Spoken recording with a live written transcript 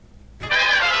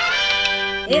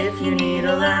If you need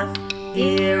a laugh,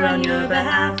 here on your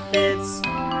behalf, it's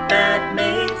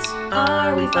Batmates.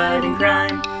 Are we fighting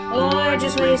crime or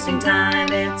just wasting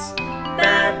time? It's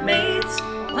Batmates.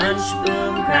 Punch,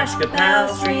 boom, crash,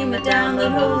 kapow, stream it,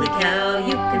 download, holy cow.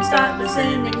 You can start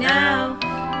listening now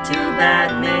to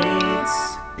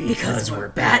Batmates, because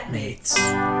we're Batmates.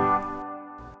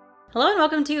 Hello and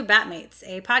welcome to Batmates,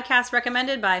 a podcast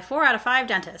recommended by 4 out of 5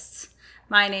 dentists.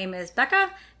 My name is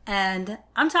Becca, and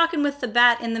I'm talking with the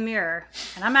bat in the mirror,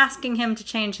 and I'm asking him to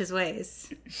change his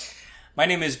ways. My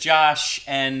name is Josh,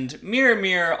 and mirror,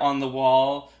 mirror on the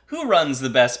wall, who runs the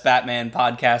best Batman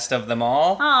podcast of them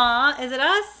all? Aw, is it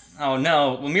us? Oh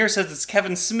no, well Mirror says it's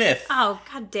Kevin Smith. Oh,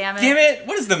 god damn it. Damn it,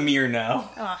 what does the mirror know?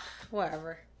 Oh,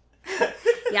 whatever.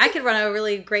 Yeah, I could run a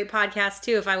really great podcast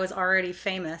too if I was already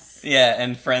famous. Yeah,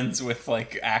 and friends with,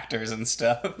 like, actors and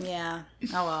stuff. Yeah,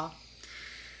 oh well.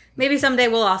 Maybe someday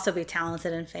we'll also be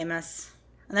talented and famous,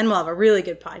 and then we'll have a really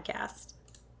good podcast.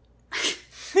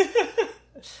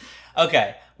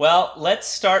 Okay, well, let's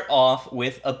start off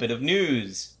with a bit of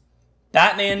news.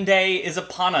 Batman Day is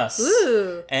upon us.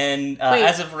 Ooh. And Wait.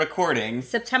 as of recording...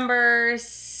 September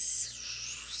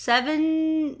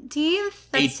 17th?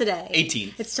 That's today.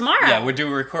 18th. It's tomorrow. Yeah, we're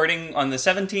doing recording on the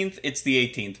 17th. It's the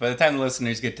 18th. By the time the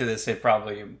listeners get to this, it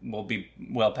probably will be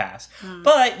well past.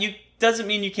 But doesn't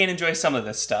mean you can't enjoy some of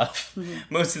this stuff.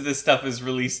 Most of this stuff is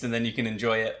released and then you can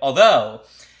enjoy it. Although,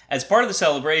 as part of the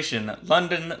celebration,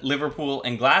 London, Liverpool,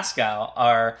 and Glasgow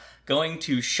are going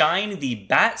to shine the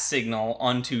bat signal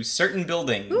onto certain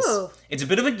buildings. Ooh. It's a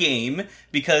bit of a game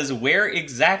because where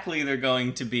exactly they're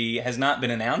going to be has not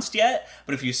been announced yet,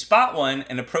 but if you spot one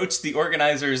and approach the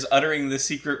organizers uttering the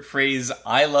secret phrase,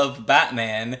 "I love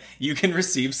Batman," you can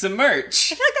receive some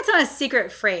merch. I feel like that's not a secret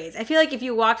phrase. I feel like if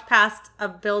you walked past a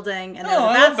building and there's Oh, a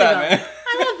I bat love signal, Batman.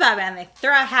 I love Batman, they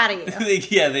throw a hat at you.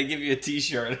 They give you a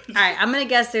t-shirt. All right, I'm going to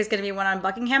guess there's going to be one on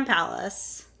Buckingham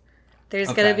Palace.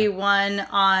 There's going to be one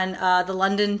on the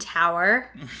London Tower.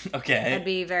 Okay. That'd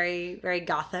be very, very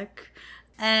gothic.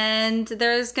 And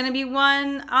there's going to be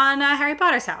one on Harry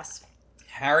Potter's house.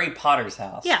 Harry Potter's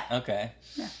house. Yeah. Okay.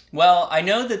 Yeah. Well, I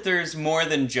know that there's more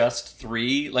than just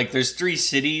 3. Like, there's 3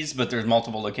 cities, but there's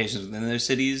multiple locations within those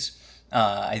cities.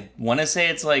 I want to say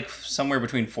it's like somewhere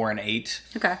between 4 and 8.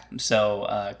 Okay.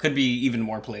 So, could be even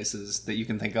more places that you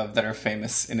can think of that are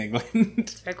famous in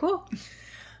England. Very cool.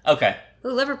 Okay.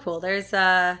 Ooh, Liverpool. There's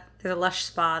a Lush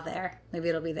Spa there. Maybe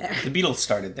it'll be there. The Beatles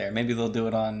started there. Maybe they'll do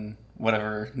it on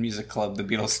whatever music club the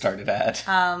Beatles started at.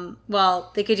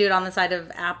 Well, they could do it on the side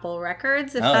of Apple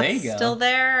Records if there you that's go. still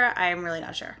there. I'm really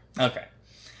not sure. Okay.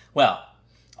 Well,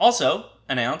 also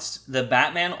announced the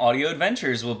Batman Audio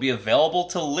Adventures will be available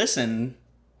to listen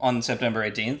on September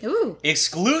 18th. Ooh.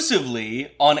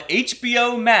 Exclusively on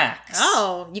HBO Max.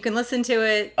 Oh, you can listen to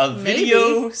it. A maybe.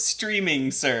 video streaming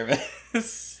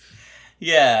service.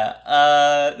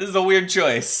 Yeah, this is a weird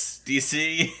choice.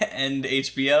 DC and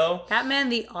HBO. Batman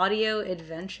the Audio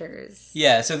Adventures.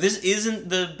 Yeah, so this isn't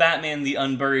the Batman the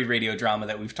Unburied radio drama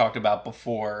that we've talked about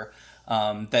before.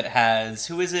 That has,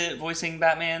 who is it voicing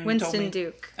Batman? Winston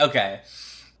Duke. Okay.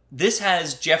 This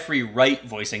has Jeffrey Wright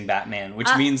voicing Batman,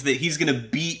 which means that he's going to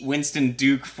beat Winston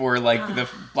Duke for, like, the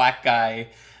black guy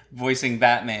voicing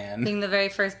Batman. Being the very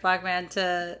first black man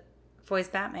to voice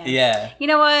Batman. Yeah. You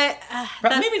know what?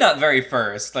 Maybe not very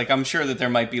first. Like, I'm sure that there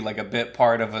might be, like, a bit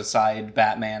part of a side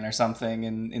Batman or something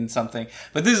in something.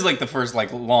 But this is, like, the first,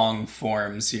 like,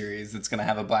 long-form series that's going to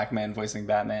have a black man voicing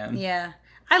Batman. Yeah.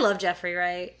 I love Jeffrey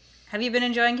Wright. Have you been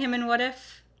enjoying him in What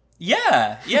If?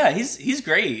 Yeah, he's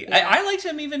great. Yeah. I liked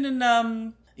him even in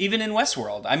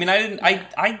Westworld. I mean,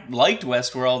 I liked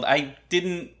Westworld. I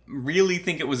didn't really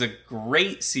think it was a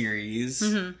great series.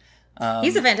 Mm-hmm.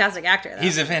 He's a fantastic actor, though.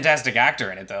 He's a fantastic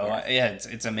actor in it, though. Yes.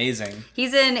 Yeah, it's amazing.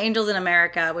 He's in Angels in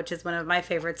America, which is one of my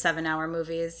favorite 7-hour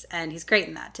movies, and he's great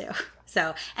in that, too.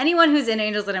 So anyone who's in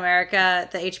Angels in America,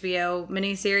 the HBO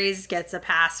miniseries, gets a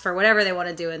pass for whatever they want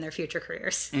to do in their future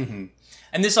careers. Mm-hmm.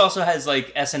 And this also has,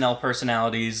 like, SNL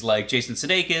personalities like Jason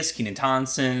Sudeikis, Kenan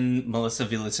Thompson, Melissa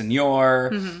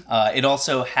Villaseñor. Mm-hmm. It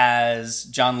also has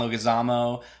John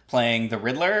Leguizamo playing the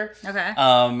Riddler. Okay.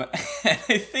 And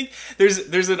I think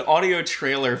there's an audio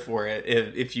trailer for it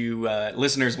if you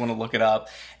listeners want to look it up.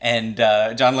 And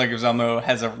John Leguizamo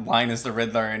has a line as the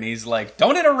Riddler, and he's like,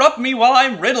 "Don't interrupt me while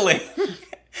I'm riddling."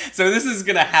 So this is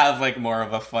gonna have, like, more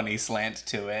of a funny slant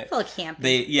to it. It's a little campy.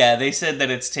 They said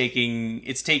that it's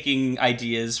taking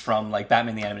ideas from, like,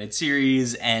 Batman the Animated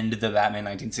Series and the Batman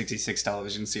 1966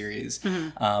 television series,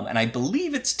 and I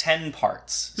believe it's 10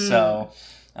 parts. So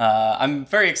I'm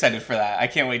very excited for that. I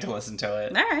can't wait to listen to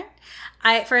it. All right.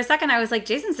 For a second, I was like,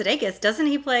 Jason Sudeikis, doesn't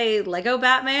he play Lego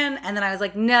Batman? And then I was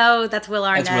like, no, that's Will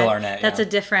Arnett. That's Will Arnett, That's yeah. a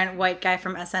different white guy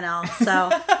from SNL. So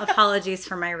apologies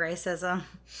for my racism.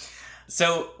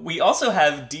 So we also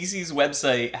have DC's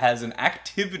website has an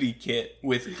activity kit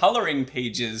with coloring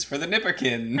pages for the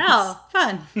Nipperkins. Oh,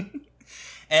 fun.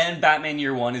 And Batman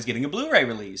Year One is getting a Blu-ray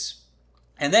release.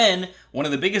 And then, one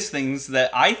of the biggest things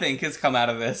that I think has come out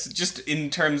of this, just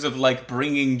in terms of, like,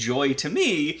 bringing joy to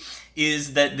me,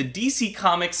 is that the DC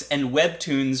Comics and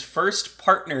Webtoons first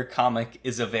partner comic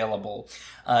is available.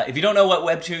 If you don't know what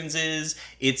Webtoons is,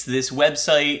 it's this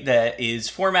website that is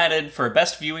formatted for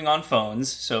best viewing on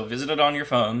phones, so visit it on your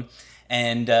phone.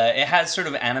 And it has sort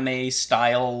of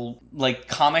anime-style, like,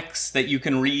 comics that you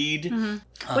can read.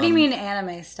 Mm-hmm. What do you mean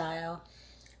anime style?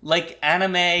 Like,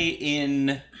 anime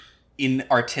in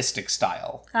artistic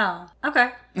style. Oh,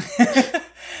 okay.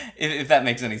 if that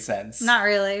makes any sense. Not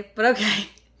really, but okay.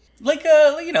 Like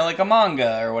a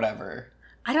manga or whatever.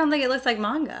 I don't think it looks like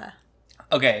manga.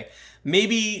 Okay,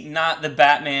 maybe not the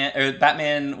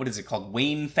Batman, what is it called?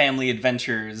 Wayne Family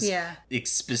Adventures. Yeah.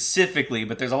 Specifically,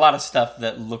 but there's a lot of stuff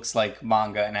that looks like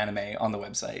manga and anime on the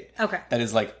website. Okay. That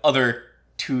is like other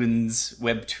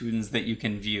webtoons that you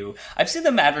can view. I've seen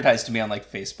them advertised to me on like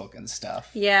Facebook and stuff.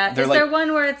 Yeah. They're is there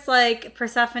one where it's like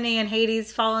Persephone and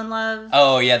Hades fall in love?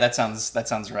 Oh yeah, that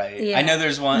sounds right. Yeah. I know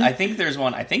there's one. I think there's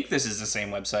one. I think this is the same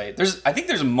website. I think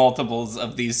there's multiples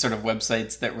of these sort of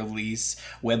websites that release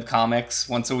webcomics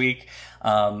once a week.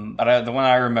 But the one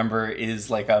I remember is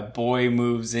like a boy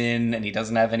moves in and he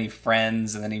doesn't have any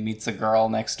friends, and then he meets a girl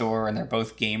next door and they're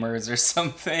both gamers or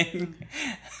something.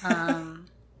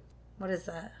 What is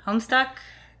that? Homestuck?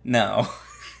 No.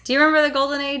 Do you remember the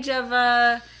golden age of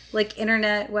like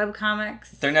internet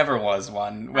webcomics? There never was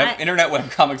one. Internet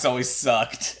webcomics always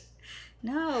sucked.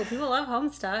 No, people love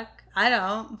Homestuck. I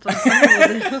don't, but some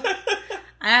people do.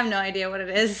 I have no idea what it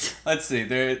is. Let's see.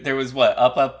 There was what?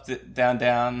 Up, down,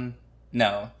 down.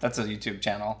 No, that's a YouTube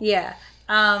channel. Yeah.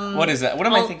 What is that? What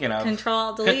am I thinking of?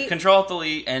 Control Delete. Control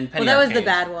Delete and Penny Arcade. Well, that was the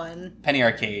bad one. Penny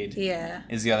Arcade. Yeah.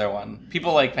 Is the other one.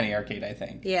 People like Penny Arcade, I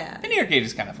think. Yeah. Penny Arcade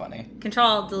is kind of funny.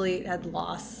 Control Delete had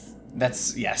Loss.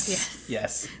 That's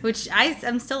yes. Which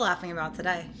I'm still laughing about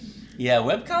today. Yeah,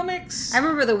 webcomics. I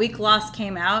remember the week Lost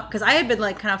came out because I had been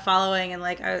like kind of following and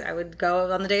like I would go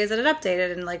on the days that it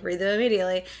updated and like read them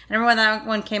immediately. And I remember when that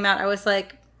one came out, I was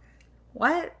like,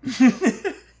 "What?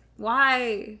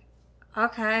 Why?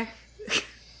 Okay."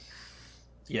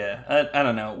 Yeah, I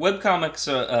don't know. Webcomics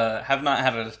have not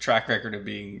had a track record of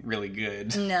being really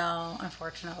good. No,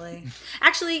 unfortunately.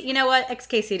 Actually, you know what?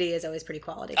 XKCD is always pretty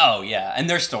quality. Oh, yeah, and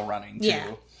they're still running, too.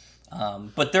 Yeah.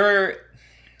 But are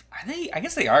they? I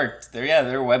guess they are.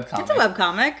 They're a webcomic. It's a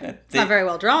webcomic. It's not very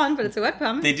well drawn, but it's a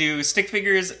webcomic. They do stick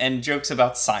figures and jokes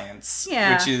about science,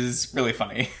 which is really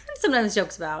funny. Sometimes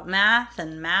jokes about math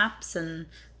and maps and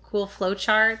cool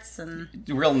flowcharts and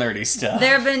real nerdy stuff.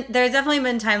 There's definitely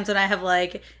been times when I have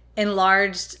like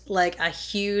enlarged like a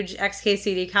huge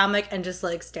XKCD comic and just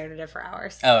like stared at it for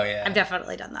hours. Oh yeah, I've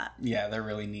definitely done that. Yeah, they're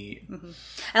really neat. Mm-hmm.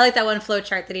 I like that one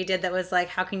flowchart that he did that was like,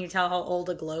 how can you tell how old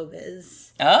a globe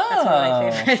is? Oh, that's one of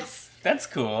my favorites. That's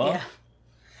cool. Yeah.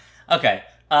 Okay.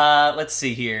 Let's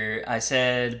see here. I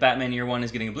said Batman Year One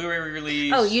is getting a Blu-ray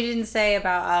release. Oh, you didn't say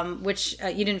about which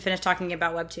you didn't finish talking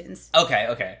about Webtoons.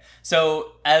 Okay.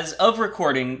 So, as of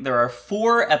recording, there are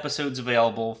 4 episodes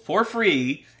available for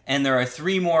free, and there are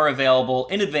 3 more available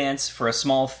in advance for a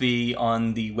small fee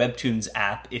on the Webtoons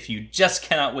app if you just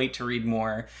cannot wait to read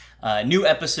more. New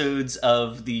episodes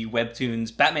of the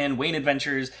Webtoons Batman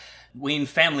Wayne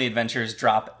Family Adventures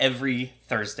drop every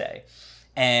Thursday.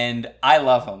 And I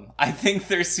love them. I think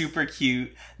they're super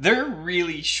cute. They're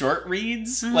really short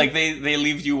reads. Mm-hmm. Like, they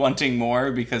leave you wanting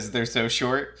more because they're so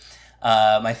short.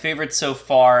 My favorites so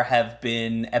far have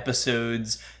been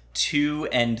episodes 2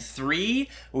 and 3,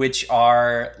 which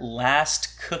are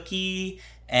Last Cookie,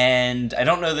 and I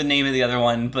don't know the name of the other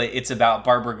one, but it's about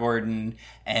Barbara Gordon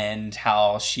and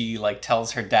how she, like,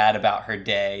 tells her dad about her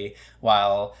day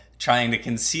while trying to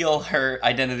conceal her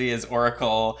identity as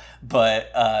Oracle,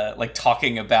 but like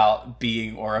talking about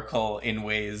being Oracle in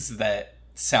ways that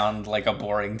sound like a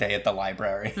boring day at the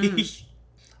library. Mm.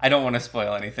 I don't want to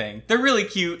spoil anything. They're really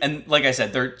cute, and like I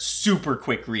said, they're super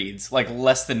quick reads, like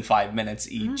less than 5 minutes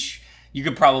each. Mm. You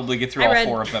could probably get through all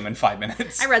 4 of them in 5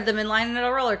 minutes. I read them in line at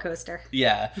a roller coaster.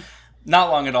 Yeah. Not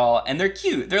long at all, and they're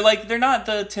cute. They're not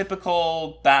the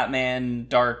typical Batman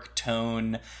dark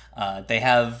tone. They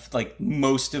have like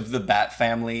most of the Bat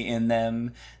family in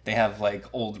them. They have like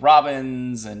old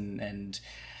Robins and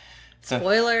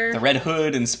Spoiler, the Red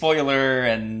Hood and Spoiler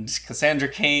and Cassandra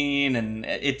Cain, and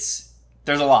it's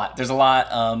There's a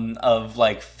lot of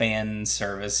like fan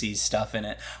servicey stuff in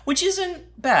it, which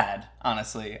isn't bad,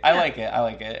 honestly. I like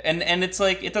it, and it's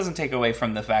like it doesn't take away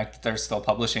from the fact that they're still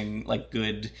publishing like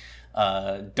good,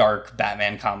 dark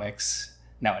Batman comics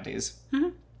nowadays. Mm-hmm.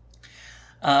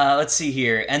 Let's see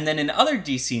here, and then in other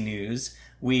DC news,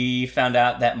 we found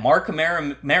out that Mark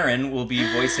Maron will be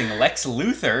voicing Lex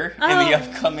Luthor in the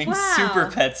upcoming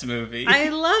Super Pets movie. I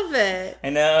love it.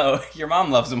 I know. Your mom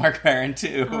loves Mark Maron,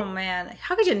 too. Oh, man.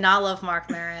 How could you not love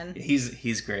Mark Maron?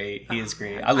 He's great. He is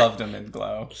great. I loved him in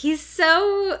Glow. He's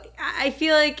so... I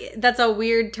feel like that's a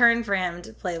weird turn for him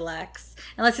to play Lex.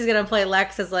 Unless he's going to play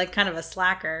Lex as, like, kind of a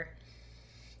slacker.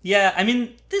 Yeah, I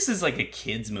mean, this is like a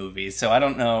kid's movie, so I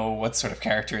don't know what sort of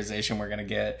characterization we're going to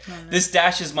get. This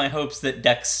dashes my hopes that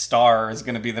Dex Starr is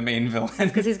going to be the main villain.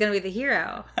 Because he's going to be the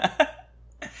hero.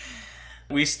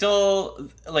 We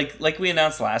still, like we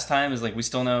announced last time, is like we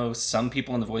still know some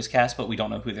people in the voice cast, but we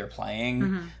don't know who they're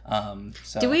playing.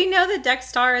 So. Do we know that Dex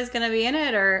Starr is going to be in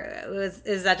it, or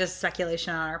is that just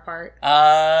speculation on our part?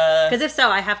 Because if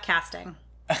so, I have casting.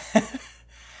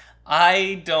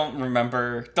 I don't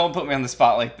remember. Don't put me on the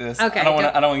spot like this. Okay. I don't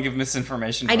want to give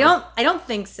misinformation. I don't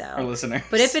think so. Our listeners.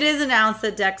 But if it is announced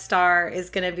that Dex Starr is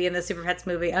going to be in the Super Pets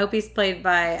movie, I hope he's played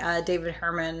by David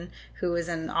Herman, who was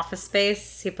in Office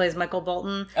Space. He plays Michael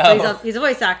Bolton. So he's a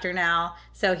voice actor now,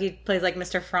 so he plays like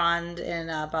Mr. Frond in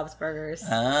Bob's Burgers.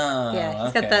 Oh, yeah,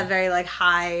 he's got that very like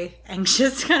high,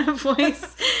 anxious kind of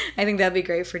voice. I think that'd be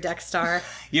great for Dex Starr.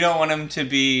 You don't want him to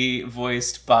be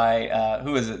voiced by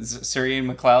who is it? Sir Ian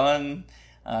McClellan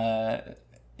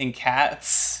in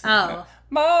Cats. Oh,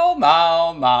 Mow,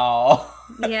 mow, mow.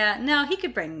 Yeah, no, he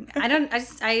could bring. Well,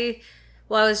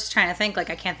 I was just trying to think, like,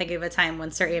 I can't think of a time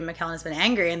when Sir Ian McKellen has been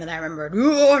angry, and then I remembered,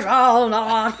 you shall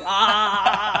not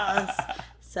pass.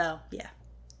 So, yeah.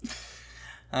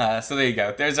 So there you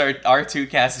go. There's our two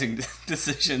casting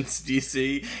decisions,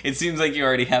 DC. It seems like you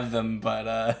already have them,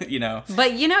 but, you know.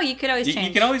 But, you know, you could always change.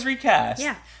 You can always recast.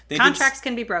 Yeah. Contracts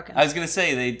can be broken. I was going to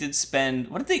say, they did spend,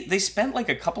 what did they spent like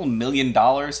a couple $1 million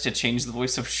to change the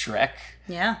voice of Shrek.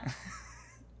 Yeah.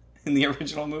 In the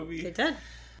original movie. They did.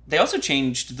 They also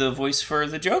changed the voice for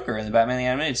the Joker in the Batman the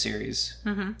Animated Series.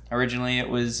 Mm-hmm. Originally, it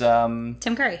was...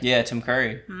 Tim Curry. Yeah, Tim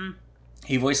Curry. Mm.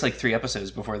 He voiced like 3 episodes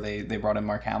before they brought in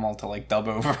Mark Hamill to like dub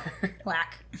over.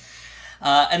 Whack.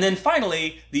 And then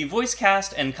finally, the voice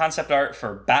cast and concept art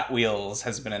for Batwheels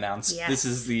has been announced. Yes. This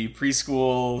is the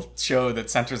preschool show that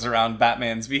centers around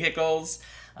Batman's vehicles.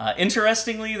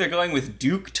 Interestingly, they're going with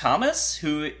Duke Thomas,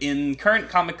 who in current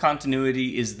comic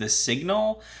continuity is the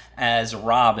Signal, as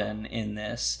Robin in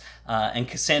this. And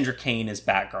Cassandra Cain is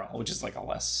Batgirl, which is like a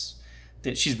less...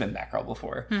 She's been Batgirl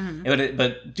before. Mm-hmm.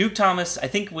 But Duke Thomas, I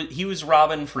think he was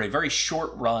Robin for a very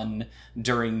short run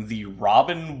during the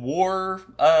Robin War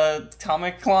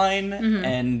comic line. Mm-hmm.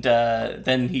 And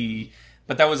then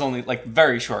but that was only like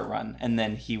very short run. And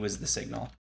then he was the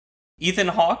Signal. Ethan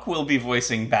Hawke will be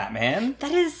voicing Batman.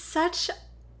 That is such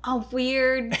a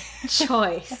weird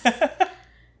choice.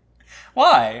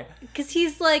 Why? Because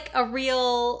he's like a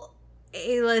real...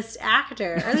 A-list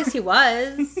actor, or at least he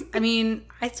was. I mean,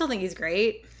 I still think he's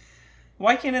great.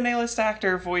 Why can't an A-list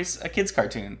actor voice a kid's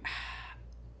cartoon?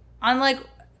 On like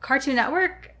Cartoon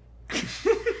Network,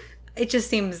 it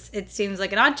seems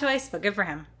like an odd choice, but good for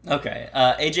him. Okay,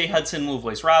 AJ Hudson will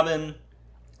voice Robin.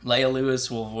 Leia Lewis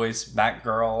will voice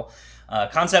Batgirl.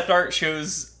 Concept art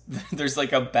shows there's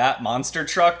like a bat monster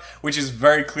truck, which is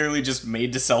very clearly just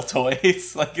made to sell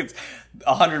toys. Like it's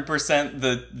 100%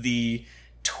 the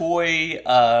toy,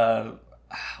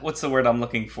 what's the word I'm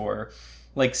looking for?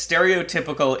 Like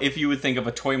stereotypical, if you would think of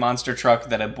a toy monster truck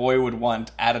that a boy would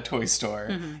want at a toy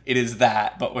store, It is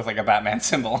that, but with like a Batman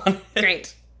symbol on it.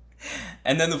 Great.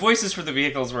 And then the voices for the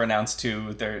vehicles were announced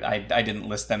too. I didn't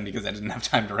list them because I didn't have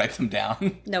time to write them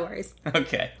down. No worries.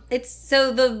 Okay.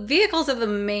 So the vehicles are the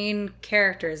main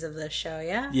characters of this show,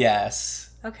 yeah?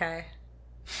 Yes. Okay.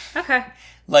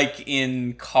 Like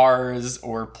in Cars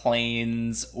or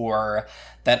Planes or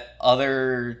that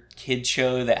other kid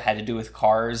show that had to do with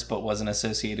cars but wasn't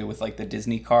associated with like the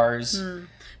Disney cars.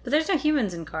 But there's no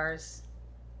humans in Cars.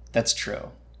 That's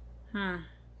true.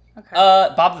 Okay.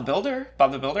 Bob the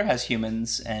Builder has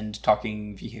humans and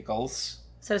talking vehicles.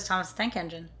 So does Thomas the Tank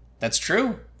Engine. That's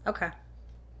true. Okay.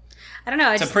 I don't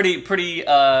know. It's a pretty,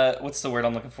 what's the word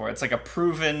I'm looking for? It's like a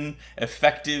proven,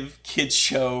 effective kids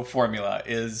show formula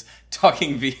is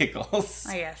talking vehicles.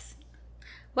 I guess.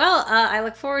 Well, I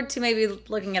look forward to maybe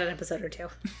looking at an episode or two.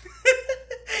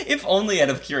 If only out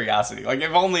of curiosity. Like,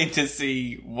 if only to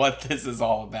see what this is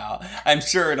all about. I'm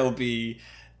sure it'll be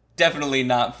definitely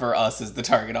not for us as the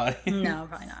target audience. No,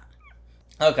 probably not.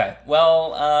 Okay,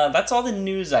 well, that's all the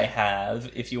news I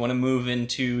have. If you want to move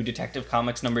into Detective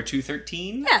Comics number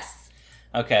 213. Yes.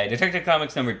 Okay, Detective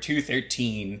Comics number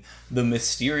 213, The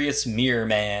Mysterious Mirror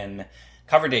Man.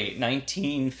 Cover date,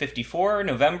 1954,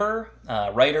 November.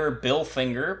 Writer, Bill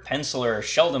Finger. Penciler,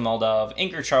 Sheldon Moldov.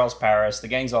 Inker, Charles Paris. The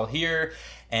gang's all here.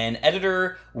 And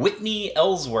editor, Whitney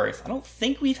Ellsworth. I don't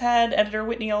think we've had editor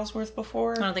Whitney Ellsworth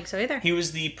before. I don't think so either. He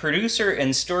was the producer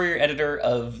and story editor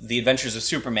of The Adventures of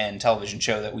Superman television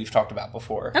show that we've talked about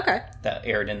before. Okay. That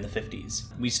aired in the 50s.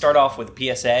 We start off with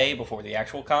a PSA before the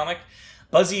actual comic.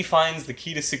 Buzzy finds the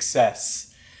key to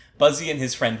success. Buzzy and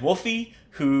his friend Wolfie,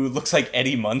 who looks like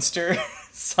Eddie Munster,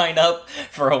 sign up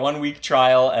for a 1-week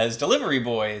trial as delivery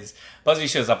boys. Buzzy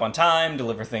shows up on time,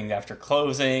 deliver things after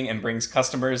closing, and brings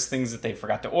customers things that they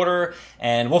forgot to order,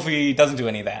 and Wolfie doesn't do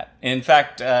any of that. In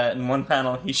fact, in one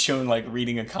panel, he's shown,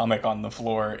 reading a comic on the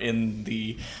floor in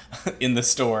the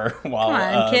store while... Come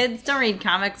on, kids, don't read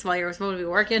comics while you're supposed to be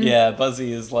working. Yeah,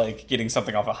 Buzzy is, getting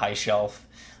something off a high shelf.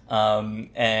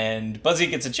 And Buzzy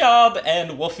gets a job,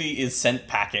 and Wolfie is sent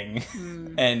packing,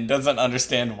 and doesn't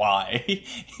understand why,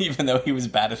 even though he was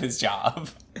bad at his job.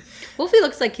 Wolfie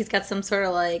looks like he's got some sort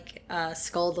of,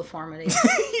 skull deformity.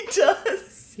 He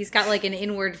does! He's got, an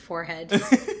inward forehead.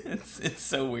 It's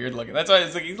so weird looking. That's why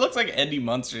it's he looks like Eddie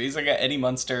Munster. He's like an Eddie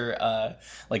Munster,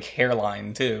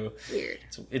 hairline, too. Weird.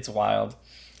 It's wild.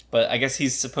 But I guess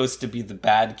he's supposed to be the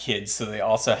bad kid, so they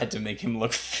also had to make him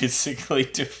look physically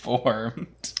deformed.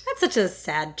 That's such a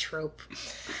sad trope.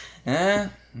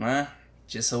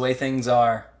 Just the way things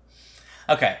are.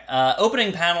 Okay,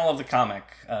 opening panel of the comic.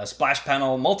 Splash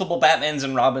panel, multiple Batmans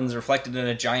and Robins reflected in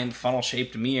a giant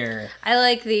funnel-shaped mirror. I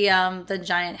like the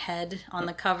giant head on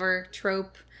the cover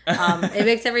trope. It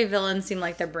makes every villain seem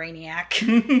like they're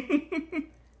Brainiac.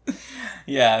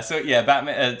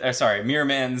 Batman, Mirror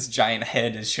Man's giant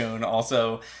head is shown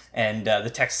also, and the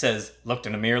text says, "Looked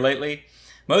in a mirror lately?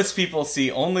 Most people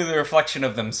see only the reflection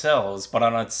of themselves, but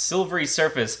on its silvery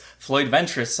surface, Floyd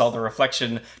Ventress saw the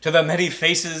reflection to the many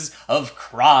faces of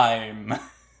crime."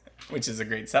 Which is a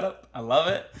great setup. I love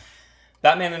it.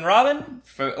 Batman and Robin,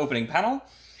 for opening panel,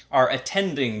 are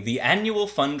attending the annual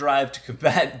fund drive to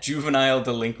combat juvenile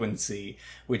delinquency,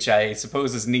 which I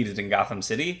suppose is needed in Gotham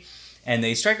City. And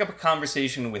they strike up a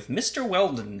conversation with Mr.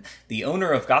 Weldon, the owner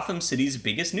of Gotham City's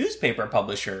biggest newspaper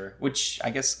publisher, which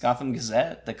I guess Gotham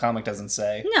Gazette? The comic doesn't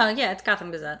say. No, yeah, it's Gotham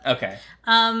Gazette. Okay.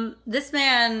 This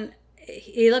man,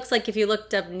 he looks like if you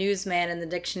looked up newsman in the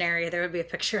dictionary, there would be a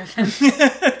picture of him.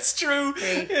 It's true.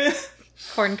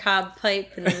 Corncob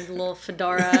pipe and a little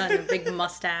fedora and a big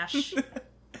mustache.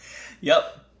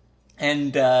 Yep.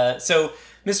 And so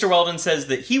Mr. Weldon says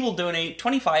that he will donate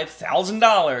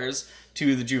 $25,000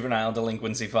 to the Juvenile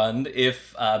Delinquency Fund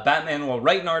if Batman will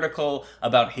write an article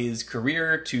about his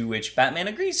career, to which Batman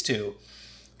agrees to,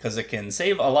 because it can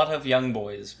save a lot of young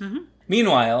boys. Mm-hmm.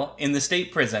 Meanwhile, in the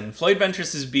state prison, Floyd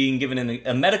Ventress is being given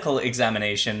a medical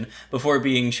examination before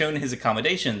being shown his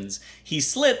accommodations. He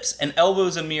slips and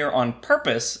elbows a mirror on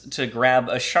purpose to grab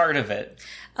a shard of it.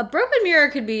 A broken mirror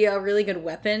could be a really good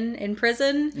weapon in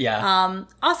prison. Yeah.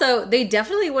 Also, they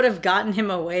definitely would have gotten him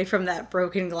away from that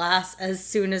broken glass as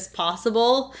soon as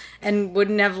possible and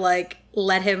wouldn't have,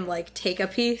 let him, take a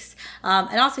piece.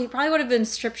 And also, he probably would have been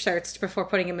strip searched before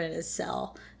putting him in his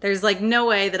cell. There's, no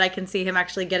way that I can see him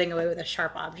actually getting away with a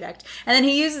sharp object. And then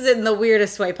he uses it in the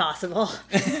weirdest way possible.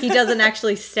 He doesn't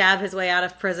actually stab his way out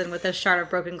of prison with a shard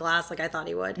of broken glass like I thought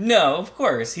he would. No, of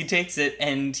course. He takes it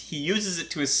and he uses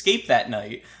it to escape that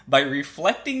night by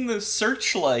reflecting the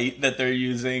searchlight that they're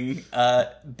using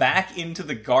back into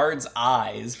the guard's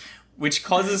eyes, which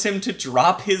causes him to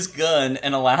drop his gun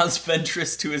and allows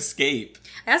Ventress to escape.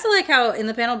 I also like how in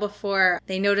the panel before,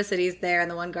 they notice that he's there and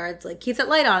the one guard's like, keep that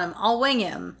light on him, I'll wing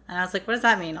him. And I was like, what does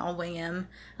that mean, I'll wing him?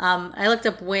 I looked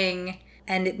up wing,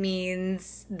 and it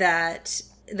means that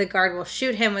the guard will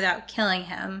shoot him without killing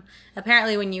him.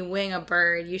 Apparently when you wing a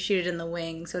bird, you shoot it in the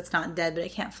wing, so it's not dead, but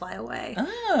it can't fly away.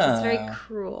 Oh. It's very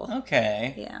cruel.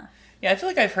 Okay. Yeah. Yeah, I feel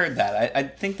like I've heard that. I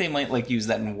think they might use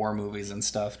that in war movies and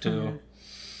stuff, too. Mm-hmm.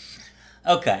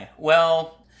 Okay,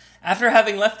 well, after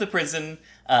having left the prison,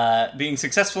 being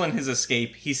successful in his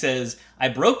escape, he says, "I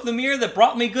broke the mirror that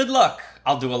brought me good luck.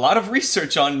 I'll do a lot of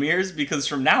research on mirrors because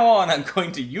from now on I'm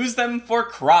going to use them for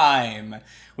crime."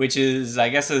 Which is, I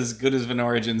guess, as good of an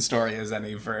origin story as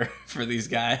any for these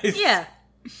guys. Yeah.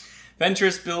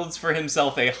 Ventress builds for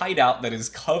himself a hideout that is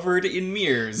covered in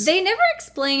mirrors. They never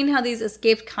explain how these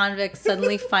escaped convicts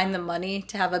suddenly find the money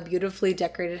to have a beautifully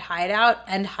decorated hideout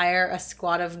and hire a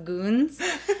squad of goons.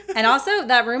 And also,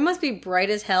 that room must be bright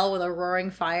as hell with a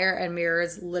roaring fire and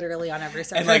mirrors literally on every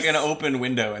surface. And like an open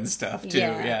window and stuff, too.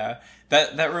 Yeah.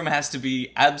 That room has to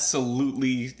be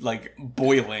absolutely, like,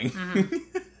 boiling. Mm-hmm.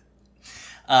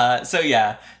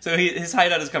 So his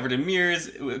hideout is covered in mirrors,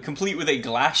 complete with a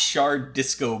glass shard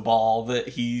disco ball that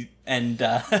he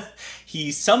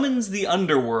summons the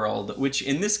underworld, which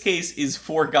in this case is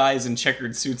 4 guys in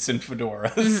checkered suits and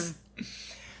fedoras. Mm-hmm.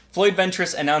 Floyd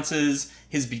Ventress announces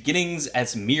his beginnings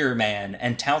as Mirror Man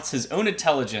and touts his own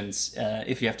intelligence.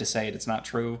 If you have to say it, it's not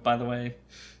true, by the way.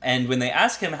 And when they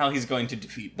ask him how he's going to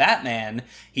defeat Batman,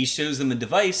 he shows them a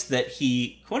device that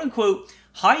he, quote-unquote,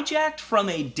 hijacked from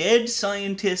a dead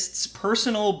scientist's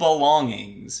personal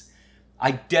belongings.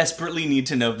 I desperately need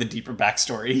to know the deeper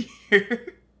backstory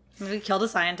here. He killed a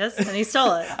scientist and he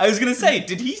stole it. I was going to say,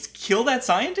 did he kill that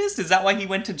scientist? Is that why he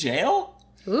went to jail?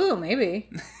 Ooh, maybe.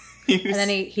 And then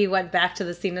he went back to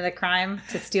the scene of the crime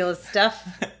to steal his stuff?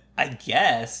 I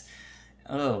guess.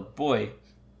 Oh, boy.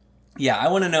 Yeah, I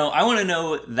want to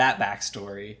know that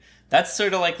backstory. That's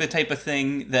sort of like the type of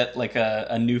thing that like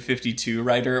a New 52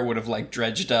 writer would have like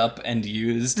dredged up and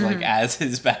used like as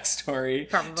his backstory.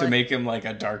 Probably. To make him like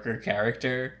a darker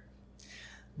character.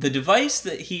 The device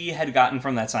that he had gotten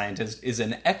from that scientist is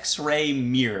an X-ray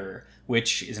mirror,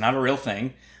 which is not a real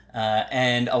thing,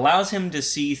 and allows him to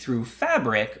see through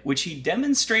fabric, which he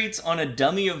demonstrates on a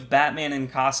dummy of Batman in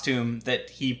costume that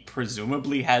he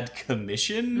presumably had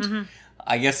commissioned. Mm-hmm.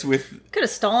 I guess with... Could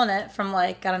have stolen it from,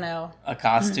 like, I don't know... A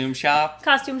costume shop?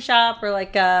 Costume shop or,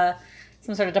 like,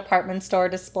 some sort of department store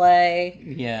display.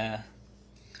 Yeah.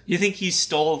 You think he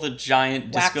stole the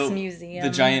giant Wax museum. The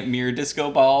giant mirror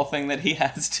disco ball thing that he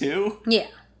has, too? Yeah.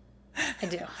 I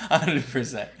do.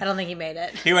 100%. I don't think he made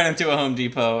it. He went into a Home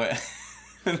Depot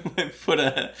and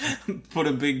put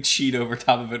a big sheet over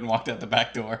top of it and walked out the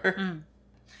back door. Mm.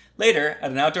 Later, at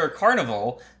an outdoor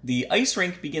carnival, the ice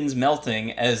rink begins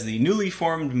melting as the newly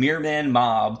formed Mirrorman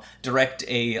mob direct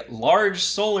a large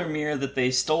solar mirror that they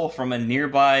stole from a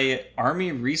nearby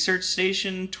army research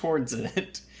station towards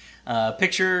it.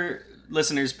 Picture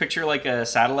like a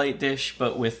satellite dish,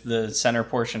 but with the center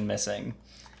portion missing,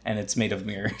 and it's made of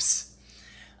mirrors.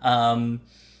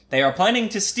 They are planning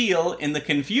to steal, in the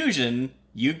confusion,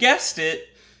 you guessed it,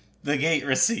 the gate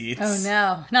receipts. Oh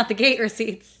no, not the gate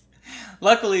receipts.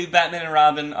 Luckily, Batman and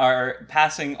Robin are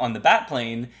passing on the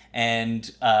Batplane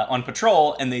and on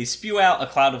patrol, and they spew out a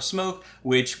cloud of smoke,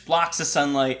 which blocks the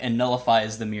sunlight and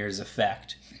nullifies the mirror's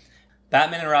effect.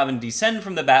 Batman and Robin descend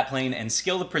from the Batplane and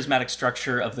scale the prismatic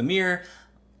structure of the mirror,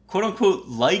 quote-unquote,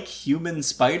 like human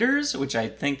spiders, which I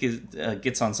think is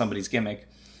gets on somebody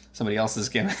else's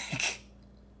gimmick.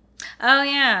 Oh,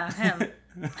 yeah, him.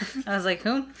 I was like,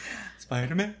 who?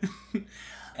 Spider-Man.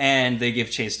 And they give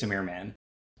chase to Mirror Man.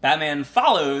 Batman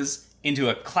follows into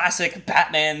a classic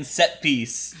Batman set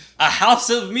piece, a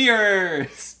house of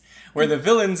mirrors, where the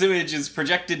villain's image is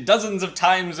projected dozens of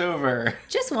times over.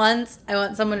 Just once, I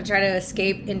want someone to try to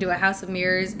escape into a house of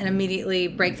mirrors and immediately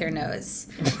break their nose.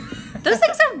 Those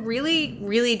things are really,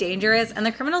 really dangerous, and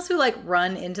the criminals who, like,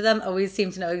 run into them always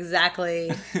seem to know exactly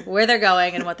where they're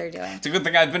going and what they're doing. It's a good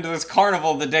thing I'd been to this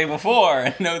carnival the day before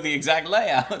and know the exact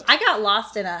layout. I got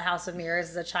lost in a house of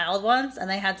mirrors as a child once, and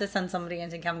they had to send somebody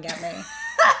in to come get me.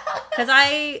 Because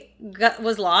I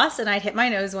was lost, and I'd hit my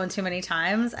nose one too many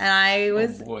times, and I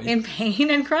was in pain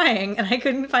and crying, and I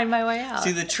couldn't find my way out.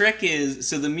 See, the trick is,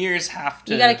 so the mirrors have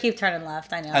to... You gotta keep turning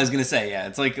left, I know. I was gonna say, yeah,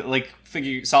 it's like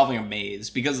solving a maze,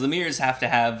 because the mirrors have to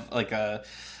have, like, a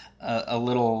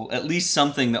little, at least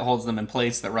something that holds them in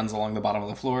place that runs along the bottom of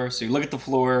the floor. So you look at the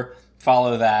floor,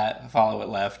 follow it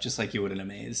left, just like you would in a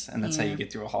maze, and that's how you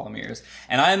get through a hall of mirrors.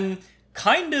 And I'm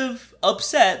kind of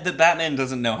upset that Batman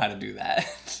doesn't know how to do that.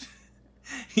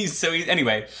 He's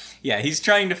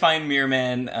trying to find Mirror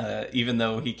Man, even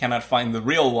though he cannot find the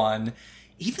real one.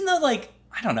 Even though, like,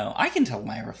 I don't know, I can tell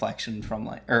my reflection from,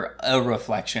 like, or a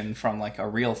reflection from, like, a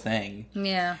real thing.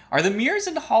 Yeah. Are the mirrors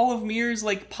in Hall of Mirrors,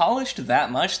 like, polished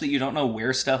that much that you don't know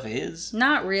where stuff is?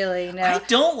 Not really, no. I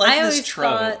don't like this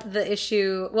trope. I always thought the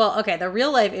issue, the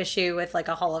real life issue with, like,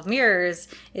 a Hall of Mirrors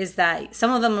is that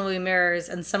some of them will be mirrors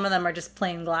and some of them are just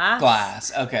plain glass.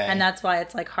 Glass, okay. And that's why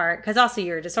it's, like, hard, because also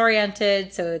you're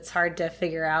disoriented, so it's hard to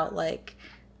figure out, like,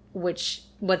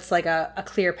 what's like a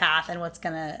clear path and what's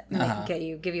gonna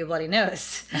give you a bloody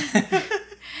nose.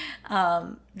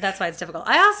 That's why it's difficult.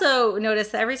 I also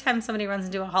noticed that every time somebody runs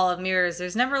into a hall of mirrors,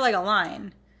 there's never like a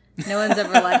line. No one's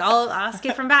ever like, I'll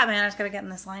escape from Batman. I just gotta get in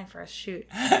this line for a shoot.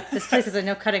 This place has a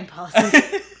no cutting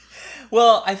policy.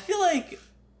 Well, I feel like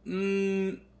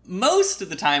most of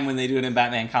the time when they do it in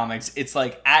Batman comics, it's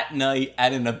like at night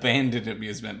at an abandoned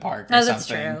amusement park or something. That's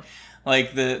true.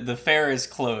 Like, the fair is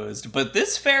closed. But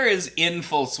this fair is in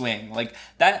full swing. Like,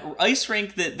 that ice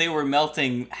rink that they were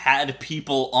melting had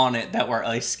people on it that were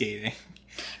ice skating.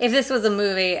 If this was a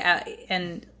movie,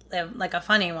 and like a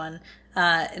funny one,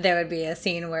 there would be a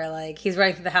scene where, like, he's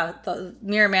running through the house, the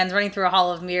Mirror Man's running through a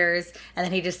hall of mirrors, and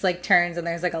then he just, like, turns, and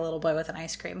there's, like, a little boy with an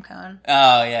ice cream cone.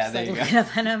 Oh, yeah, just, there you go. Looking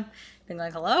up at him, being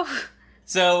like, hello?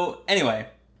 So, anyway...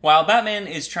 While Batman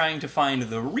is trying to find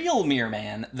the real Mirror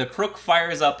Man, the Crook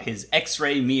fires up his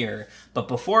X-ray mirror, but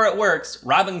before it works,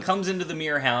 Robin comes into the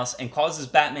mirror house and causes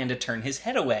Batman to turn his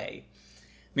head away.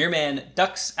 Mirror Man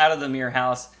ducks out of the mirror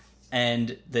house,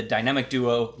 and the dynamic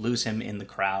duo lose him in the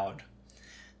crowd.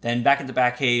 Then back at the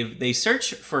Batcave, they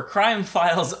search for crime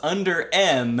files under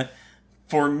M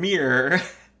for Mirror,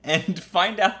 and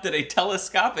find out that a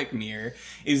telescopic mirror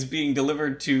is being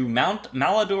delivered to Mount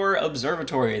Malador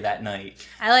Observatory that night.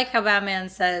 I like how Batman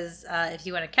says, if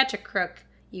you want to catch a crook,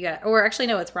 you got... Or actually,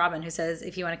 no, it's Robin who says,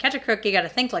 if you want to catch a crook, you got to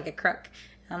think like a crook.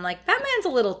 And I'm like, Batman's a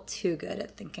little too good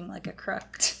at thinking like a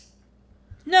crook.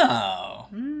 No. I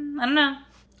don't know.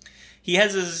 He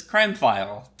has his crime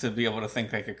file to be able to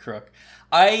think like a crook.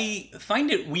 I find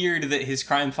it weird that his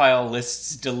crime file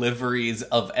lists deliveries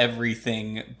of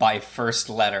everything by first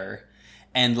letter.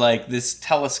 And, like, this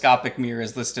telescopic mirror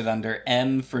is listed under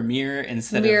M for mirror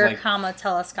instead mirror, of, like... comma,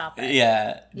 telescopic.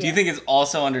 Yeah. Do you think it's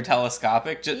also under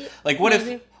telescopic? Just, like, what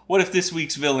if this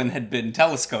week's villain had been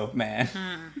Telescope Man?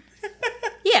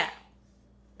 Yeah.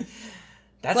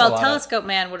 That's well, Telescope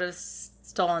Man would have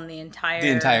stolen the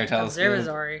entire telescope.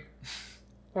 Observatory.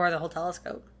 Or the whole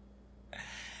telescope.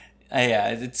 Yeah,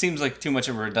 it seems like too much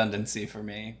of a redundancy for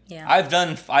me. Yeah. I've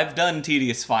done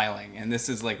tedious filing, and this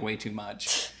is like way too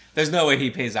much. There's no way he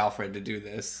pays Alfred to do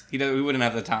this. We wouldn't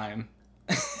have the time.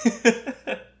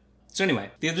 So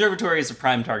anyway, the observatory is a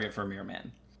prime target for Mirror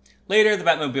Man. Later, the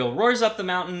Batmobile roars up the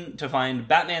mountain to find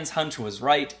Batman's hunch was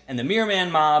right, and the Mirror Man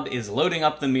mob is loading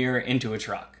up the mirror into a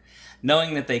truck.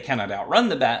 Knowing that they cannot outrun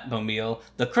the Batmobile,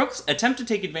 the crooks attempt to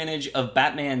take advantage of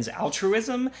Batman's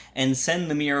altruism and send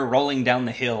the mirror rolling down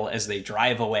the hill as they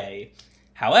drive away.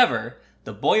 However,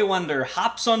 the Boy Wonder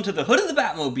hops onto the hood of the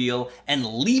Batmobile and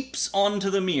leaps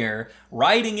onto the mirror,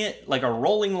 riding it like a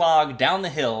rolling log down the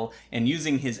hill and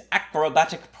using his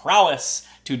acrobatic prowess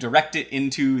to direct it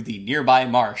into the nearby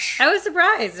marsh. I was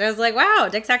surprised. I was like, wow,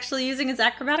 Dick's actually using his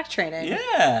acrobatic training.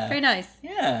 Yeah. Very nice.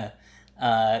 Yeah.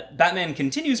 Batman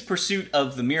continues pursuit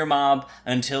of the Mirror Mob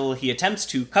until he attempts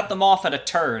to cut them off at a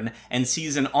turn and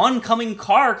sees an oncoming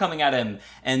car coming at him,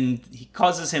 and he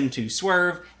causes him to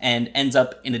swerve and ends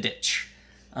up in a ditch.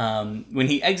 When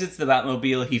he exits the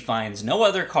Batmobile, he finds no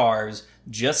other cars,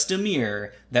 just a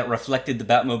mirror that reflected the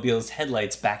Batmobile's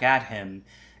headlights back at him,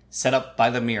 set up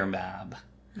by the Mirror Mob.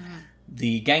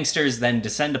 The gangsters then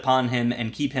descend upon him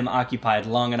and keep him occupied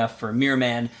long enough for Mirror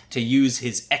Man to use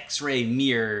his X-ray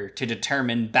mirror to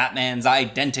determine Batman's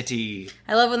identity.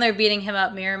 I love when they're beating him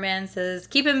up. Mirror Man says,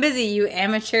 keep him busy, you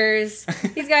amateurs.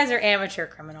 These guys are amateur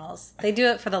criminals. They do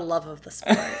it for the love of the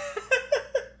sport.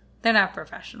 They're not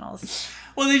professionals.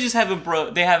 Well, they just haven't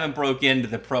broke into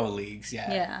the pro leagues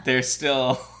yet. Yeah. They're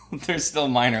still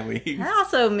minor leagues. That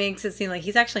also makes it seem like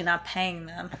he's actually not paying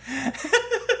them.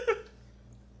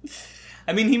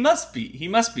 I mean, he must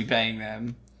be paying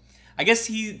them. I guess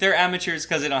they're amateurs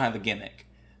because they don't have a gimmick.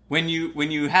 When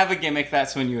you have a gimmick,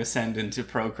 that's when you ascend into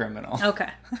pro criminal.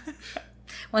 Okay.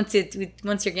 Once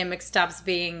your gimmick stops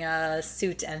being a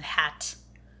suit and hat.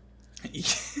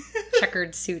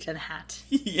 Checkered suit and hat.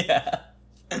 Yeah.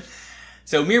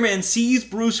 So Mirror Man sees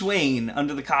Bruce Wayne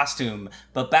under the costume,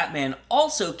 but Batman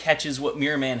also catches what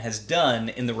Mirror Man has done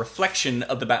in the reflection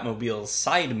of the Batmobile's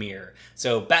side mirror.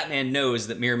 So Batman knows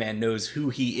that Mirror Man knows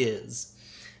who he is.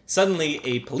 Suddenly,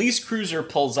 a police cruiser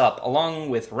pulls up, along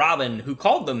with Robin, who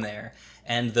called them there,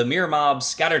 and the Mirror Mob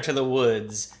scatter to the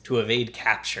woods to evade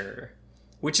capture.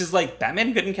 Which is like,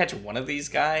 Batman couldn't catch one of these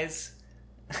guys?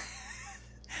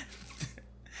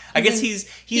 I guess he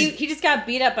just got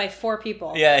beat up by 4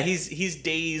 people. Yeah, he's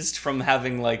dazed from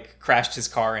having, like, crashed his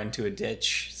car into a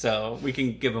ditch, so we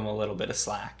can give him a little bit of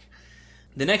slack.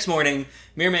 The next morning,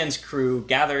 Mirror Man's crew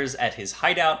gathers at his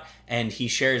hideout, and he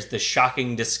shares the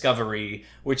shocking discovery,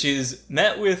 which is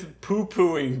met with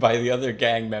poo-pooing by the other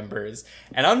gang members.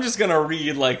 And I'm just gonna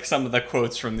read, like, some of the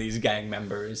quotes from these gang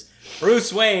members.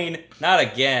 Bruce Wayne, not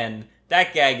again.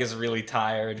 That gag is really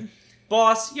tired.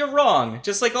 Boss, you're wrong,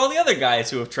 just like all the other guys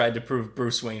who have tried to prove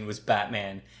Bruce Wayne was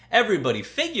Batman. Everybody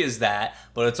figures that,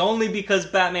 but it's only because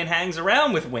Batman hangs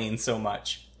around with Wayne so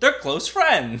much. They're close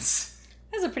friends.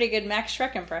 That's a pretty good Max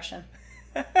Shrek impression.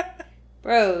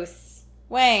 Bruce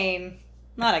Wayne,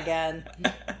 not again.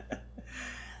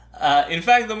 In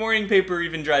fact, the morning paper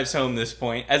even drives home this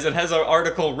point, as it has an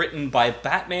article written by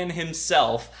Batman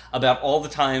himself about all the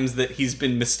times that he's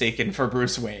been mistaken for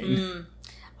Bruce Wayne.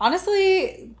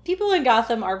 Honestly, people in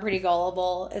Gotham are pretty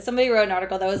gullible. Somebody wrote an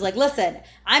article that was like, listen,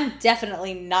 I'm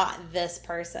definitely not this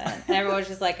person. And everyone's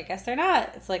just like, I guess they're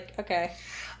not. It's like, okay.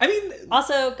 I mean...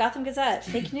 Also, Gotham Gazette,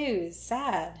 fake news,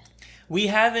 sad. We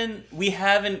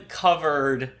haven't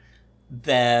covered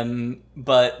them,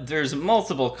 but there's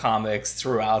multiple comics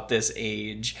throughout this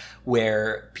age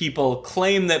where people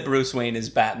claim that Bruce Wayne is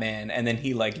Batman, and then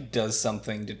he, like, does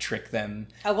something to trick them.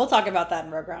 Oh, we'll talk about that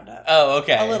in Rogue Roundup. Oh,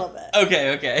 okay. A little bit.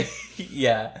 Okay.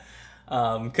 Yeah.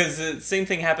 Because the same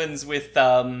thing happens with,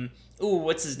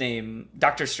 what's his name?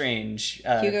 Doctor Strange.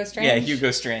 Hugo Strange? Yeah,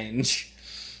 Hugo Strange.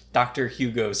 Dr.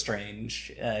 Hugo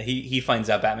Strange. He finds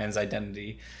out Batman's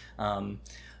identity.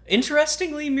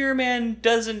 Interestingly, Mirror Man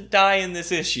doesn't die in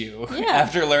this issue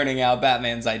after learning out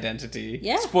Batman's identity.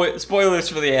 Yeah. Spoilers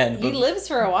for the end. He lives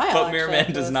for a while, but Mirror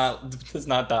Man does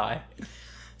not die.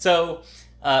 So,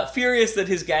 furious that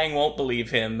his gang won't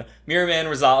believe him, Mirror Man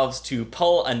resolves to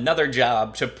pull another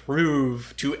job to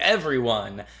prove to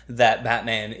everyone that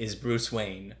Batman is Bruce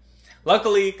Wayne.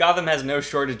 Luckily, Gotham has no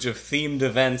shortage of themed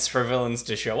events for villains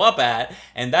to show up at,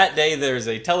 and that day there's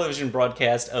a television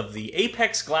broadcast of the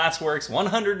Apex Glassworks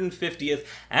 150th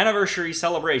anniversary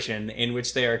celebration in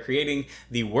which they are creating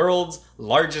the world's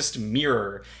largest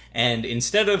mirror. And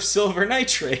instead of silver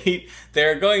nitrate,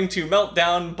 they're going to melt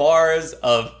down bars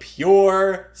of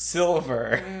pure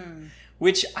silver.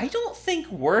 Which I don't think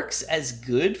works as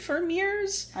good for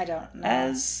mirrors. I don't know.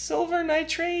 As silver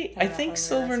nitrate. I think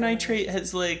silver nitrate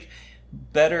has, like,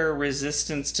 better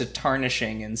resistance to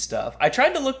tarnishing and stuff. I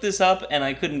tried to look this up and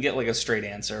I couldn't get, like, a straight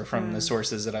answer from the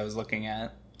sources that I was looking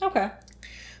at. Okay.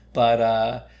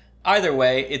 But either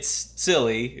way, it's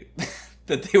silly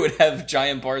that they would have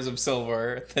giant bars of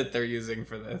silver that they're using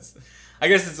for this. I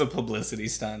guess it's a publicity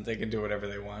stunt. They can do whatever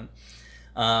they want.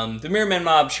 The Mirror Man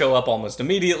mob show up almost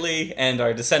immediately and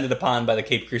are descended upon by the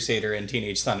Caped Crusader and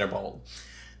Teenage Thunderbolt.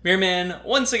 Mirror Man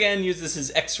once again uses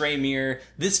his X-ray mirror,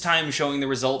 this time showing the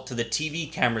result to the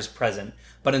TV cameras present.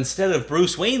 But instead of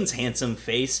Bruce Wayne's handsome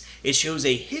face, it shows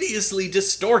a hideously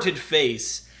distorted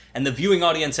face. And the viewing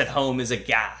audience at home is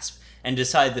aghast and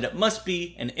decide that it must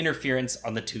be an interference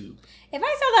on the tube. If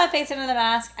I saw that face under the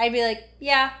mask, I'd be like,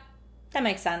 yeah, that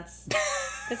makes sense.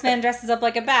 This man dresses up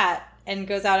like a bat and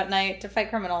goes out at night to fight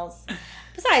criminals.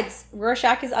 Besides,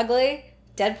 Rorschach is ugly,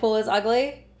 Deadpool is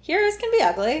ugly, heroes can be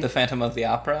ugly. The Phantom of the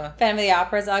Opera? Phantom of the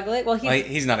Opera is ugly. Well,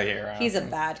 he's not a hero. He's a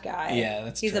bad guy. Yeah,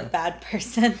 that's He's true. a bad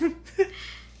person.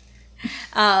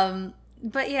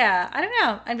 But yeah, I don't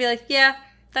know. I'd be like, yeah,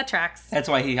 that tracks. That's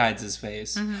why he hides his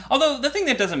face. Although, the thing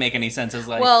that doesn't make any sense is,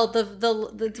 like... Well,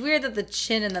 it's weird that the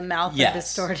chin and the mouth are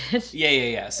distorted.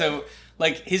 Yeah. So,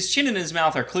 like, his chin and his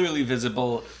mouth are clearly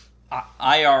visible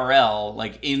IRL,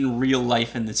 like, in real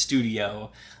life in the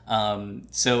studio.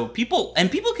 So people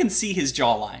can see his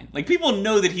jawline. Like, people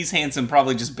know that he's handsome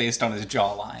probably just based on his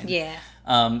jawline.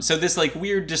 Yeah. So this, like,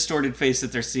 weird distorted face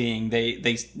that they're seeing,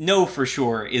 they know for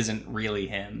sure isn't really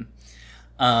him.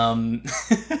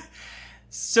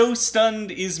 So stunned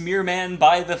is Mirror Man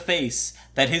by the face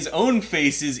that his own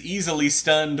face is easily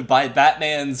stunned by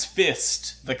Batman's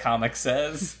fist, the comic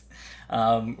says.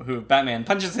 Who Batman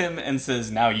punches him and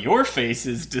says, "Now your face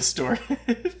is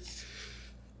distorted."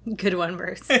 Good one,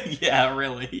 Bruce. Yeah,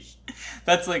 really.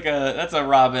 That's a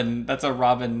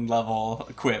Robin level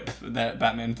quip that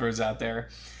Batman throws out there.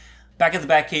 Back at the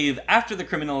Batcave, after the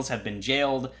criminals have been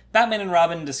jailed, Batman and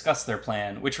Robin discuss their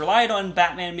plan, which relied on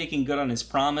Batman making good on his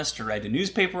promise to write a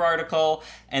newspaper article,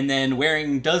 and then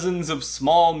wearing dozens of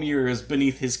small mirrors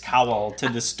beneath his cowl to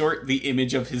distort the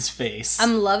image of his face.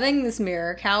 I'm loving this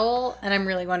mirror cowl, and I'm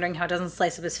really wondering how it doesn't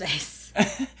slice up his face.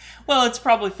 Well, it's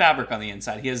probably fabric on the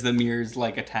inside. He has the mirrors,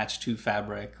 like, attached to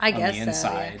fabric on the inside.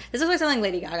 So, yeah. This looks like something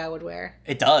Lady Gaga would wear.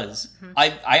 It does.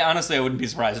 I honestly, I wouldn't be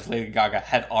surprised if Lady Gaga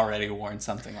had already worn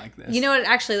something like this. You know what it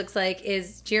actually looks like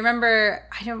is, do you remember,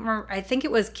 I think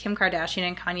it was Kim Kardashian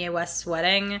and Kanye West's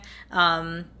wedding.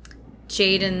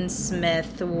 Jaden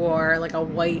Smith wore, like, a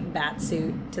white bat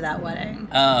suit to that wedding.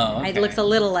 Oh, okay. It looks a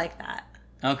little like that.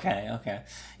 Okay.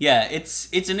 Yeah,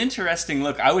 it's an interesting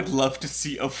look. I would love to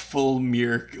see a full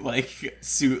mirror, like,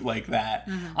 suit like that.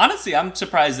 Honestly, I'm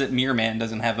surprised that Mirror Man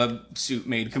doesn't have a suit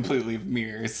made completely of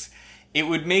mirrors. it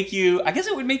would make you, I guess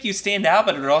it would make you stand out,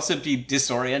 but it would also be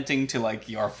disorienting to, like,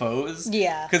 your foes.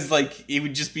 Yeah. Because, like, it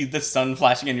would just be the sun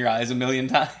flashing in your eyes a million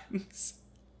times.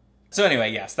 So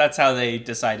anyway, yes, that's how they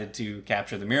decided to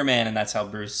capture the Mirror Man, and that's how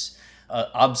Bruce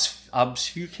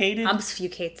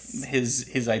obfuscates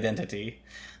his identity.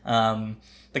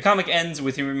 The comic ends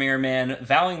with your Mirror Man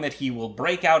vowing that he will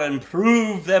break out and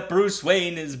prove that Bruce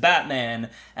Wayne is Batman,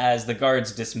 as the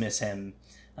guards dismiss him,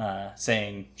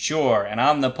 saying, "Sure, and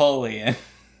I'm Napoleon."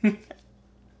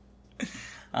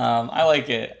 I like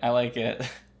it.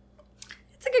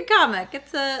 It's a good comic.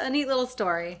 It's a neat little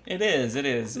story. It is.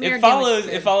 Mirror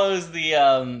It follows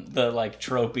the like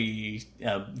tropey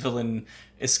villain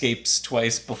escapes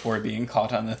twice before being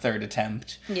caught on the third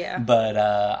attempt. Yeah. But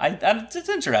it's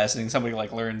interesting. Somebody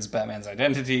like learns Batman's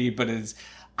identity, but is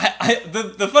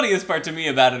the funniest part to me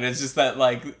about it is just that,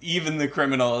 like, even the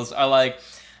criminals are like,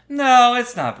 no,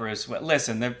 it's not Bruce Wayne.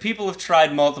 Listen, people have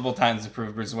tried multiple times to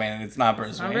prove Bruce Wayne, and it's not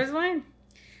Bruce Wayne. Bruce Wayne.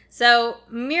 So,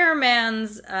 Mirror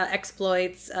Man's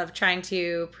exploits of trying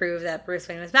to prove that Bruce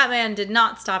Wayne was Batman did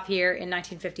not stop here in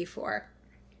 1954.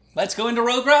 Let's go into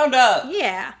Rogue Roundup!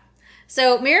 Yeah.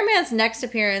 So, Mirror Man's next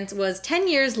appearance was 10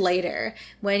 years later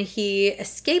when he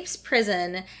escapes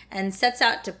prison and sets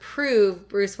out to prove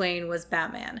Bruce Wayne was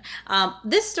Batman.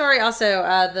 This story also,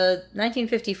 the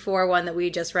 1954 one that we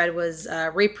just read, was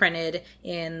reprinted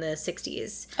in the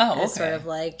 60s. Oh, okay. As sort of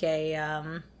like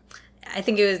a... I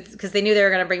think it was because they knew they were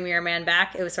going to bring Mirror Man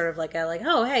back. It was sort of like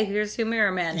oh, hey, here's who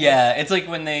Mirror Man is. Yeah, it's like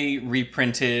when they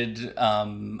reprinted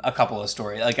a couple of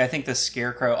stories. Like, I think the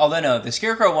Scarecrow... Although, no, the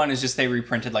Scarecrow one is just they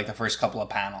reprinted, like, the first couple of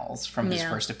panels from his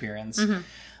first appearance.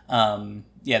 Mm-hmm.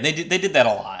 Yeah, they did that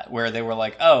a lot, where they were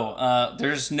like,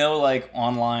 there's no, like,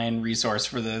 online resource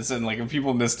for this, and, like, if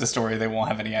people missed a story, they won't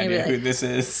have any idea who this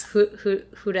is. Who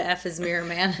the F is Mirror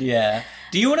Man? Yeah.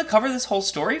 Do you want to cover this whole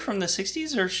story from the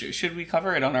 60s, or should we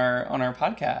cover it on our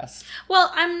podcast?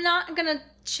 Well, I'm not going to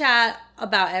chat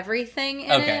about everything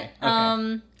in it.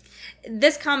 Okay.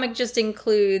 This comic just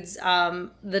includes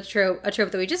a trope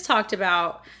that we just talked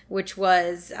about, which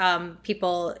was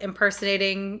people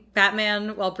impersonating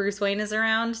Batman while Bruce Wayne is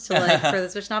around to, like, for the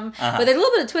switch knob. Uh-huh. But there's a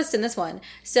little bit of twist in this one.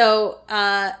 So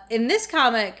in this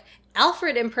comic,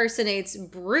 Alfred impersonates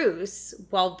Bruce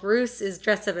while Bruce is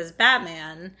dressed up as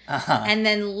Batman, and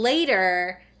then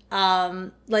later.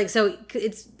 So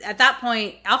it's at that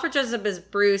point Alfred dresses up as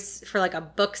Bruce for, like, a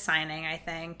book signing, I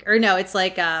think, or no, it's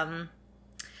like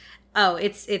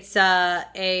it's an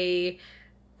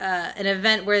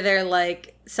event where they're,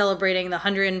 like, celebrating the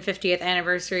 150th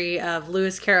anniversary of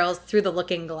Lewis Carroll's Through the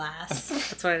Looking Glass.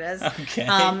 That's what it is. Okay.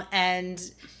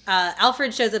 And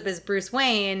Alfred shows up as Bruce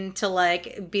Wayne to,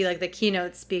 like, be, like, the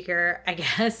keynote speaker, I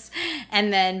guess.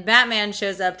 And then Batman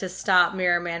shows up to stop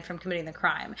Mirror Man from committing the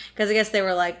crime. Because I guess they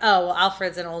were like, oh, well,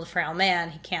 Alfred's an old frail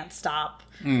man. He can't stop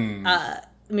Mirror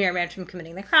Man from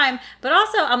committing the crime. But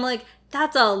also, I'm like,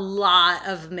 that's a lot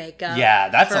of makeup. Yeah,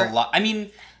 that's a lot. I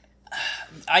mean,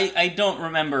 I don't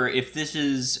remember if this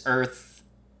is Earth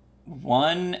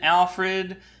 1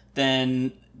 Alfred,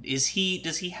 then does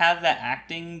he have that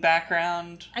acting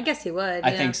background? I guess he would.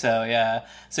 I think so, yeah.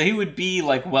 So he would be,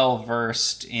 like,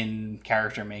 well-versed in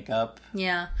character makeup.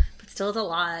 Yeah, but still it's a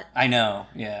lot. I know,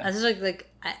 yeah. I was like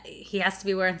he has to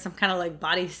be wearing some kind of, like,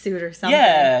 bodysuit or something.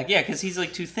 Yeah, because he's,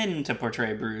 like, too thin to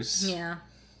portray Bruce. Yeah.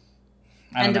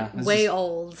 I don't know. Way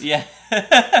old. Yeah.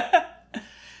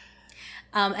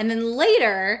 And then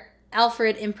later,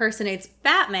 Alfred impersonates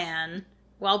Batman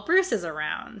while Bruce is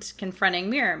around, confronting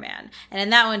Mirror Man. And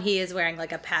in that one, he is wearing,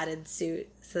 like, a padded suit,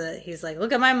 so that he's like,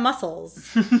 look at my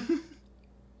muscles.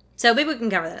 So maybe we can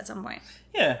cover that at some point.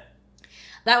 Yeah.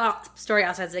 That story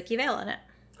also has Vicky Vale in it.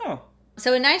 Oh.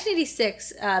 So in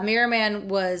 1986, Mirror Man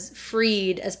was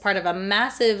freed as part of a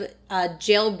massive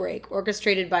jailbreak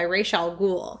orchestrated by Ra's al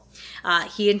Ghul.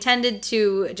 He intended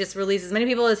to just release as many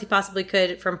people as he possibly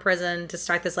could from prison to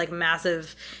start this, like,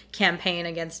 massive campaign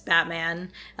against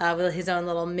Batman with his own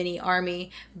little mini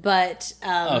army. But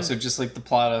so just like the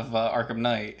plot of Arkham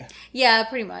Knight. Yeah,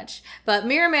 pretty much. But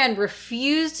Mirror Man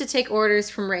refused to take orders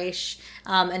from Ra's,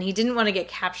 and he didn't want to get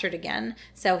captured again.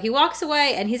 So he walks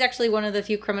away, and he's actually one of the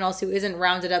few criminals who isn't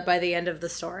rounded up by the end of the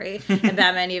story. And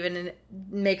Batman even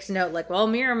makes note, like, well,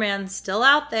 Mirror Man's still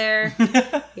out there.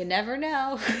 You never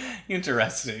know.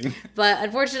 Interesting. But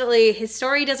unfortunately, his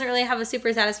story doesn't really have a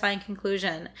super satisfying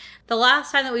conclusion. The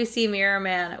last time that we see Mirror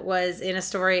Man was in a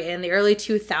story in the early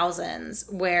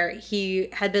 2000s where he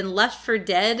had been left for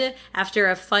dead after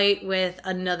a fight with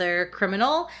another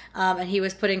criminal, and he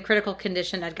was put in critical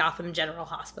condition at Gotham General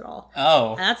Hospital.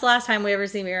 Oh. And that's the last time we ever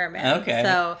see Mirror Man. Okay.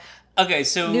 So Okay,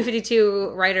 so New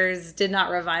 52 writers did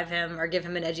not revive him or give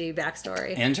him an edgy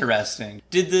backstory. interesting.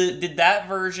 Did that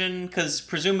version? Because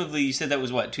presumably you said that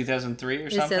was what, 2003 or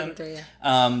something. 2003,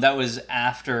 yeah. That was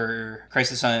after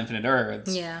Crisis on Infinite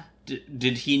Earths. Yeah.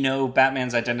 Did he know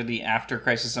Batman's identity after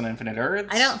Crisis on Infinite Earths?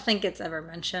 I don't think it's ever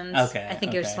mentioned. Okay, I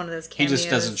think it was just one of those He cameos. just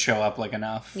doesn't show up like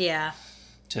enough. Yeah.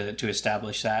 To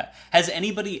establish that. Has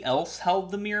anybody else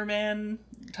held the Mirror Man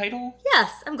title?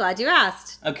 Yes, I'm glad you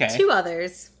asked. Okay. 2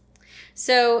 others.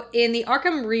 So, in the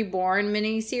Arkham Reborn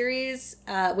miniseries,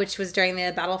 which was during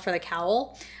the Battle for the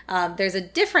Cowl, there's a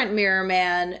different Mirror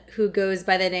Man who goes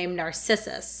by the name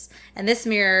Narcissus. And this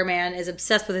Mirror Man is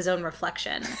obsessed with his own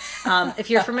reflection. If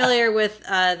you're familiar with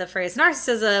the phrase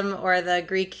narcissism or the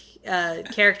Greek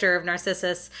character of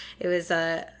Narcissus, it was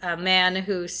a man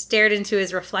who stared into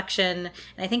his reflection,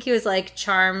 and I think he was like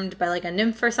charmed by like a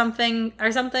nymph or something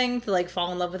to like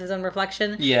fall in love with his own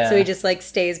reflection. Yeah. So he just like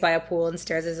stays by a pool and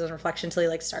stares at his own reflection until he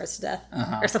like starves to death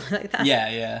or something like that.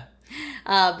 Yeah.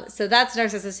 So that's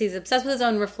Narcissus. He's obsessed with his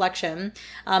own reflection.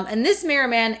 And this Mirror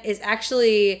Man is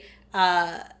actually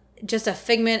just a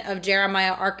figment of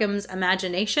Jeremiah Arkham's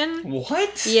imagination.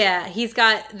 What? Yeah, he's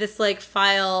got this like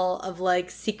file of like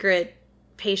secret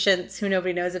patients who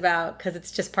nobody knows about because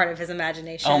it's just part of his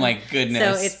imagination. Oh my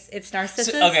goodness. So it's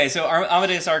Narcissus. So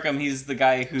Amadeus Arkham, he's the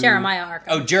guy who... Jeremiah Arkham.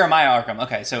 Oh, Jeremiah Arkham.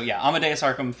 Okay, so yeah, Amadeus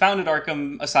Arkham founded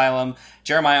Arkham Asylum.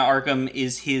 Jeremiah Arkham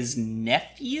is his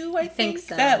nephew, I think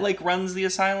so. that like runs the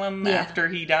asylum Yeah. after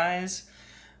he dies.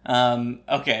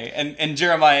 Okay, and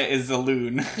Jeremiah is a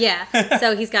loon. Yeah,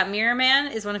 so he's got Mirror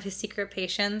Man is one of his secret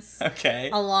patients. Okay.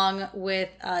 Along with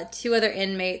 2 other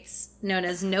inmates known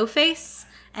as No Face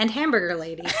and Hamburger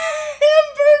Lady.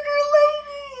 Hamburger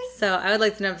Lady! So I would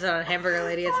like to do an episode on Hamburger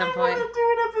Lady at some point. I want to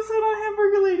do an episode on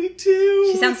Hamburger Lady too.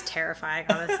 She sounds terrifying,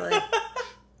 honestly.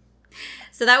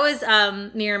 So that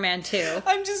was Mirror Man 2.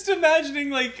 I'm just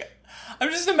imagining like,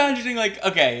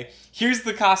 okay, here's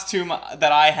the costume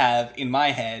that I have in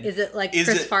my head. Is it like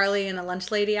Chris Farley in a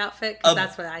lunch lady outfit? Because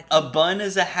that's what I think. A bun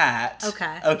as a hat.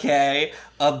 Okay. Okay.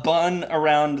 A bun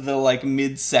around the like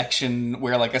midsection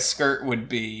where like a skirt would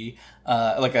be.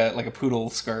 Like a poodle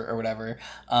skirt or whatever.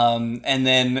 And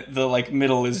then the like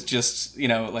middle is just,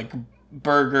 like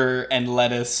burger and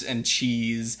lettuce and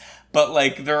cheese. But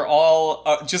like they're all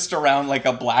just around like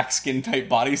a black skin type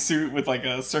bodysuit with like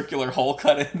a circular hole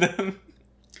cut in them.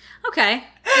 Okay,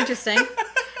 interesting.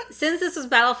 Since this was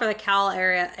Battle for the Cowl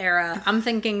era, I'm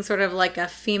thinking sort of like a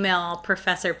female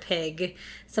Professor Pig.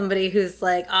 Somebody who's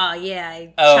like,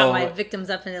 I chop my victims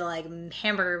up into like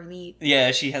hamburger meat.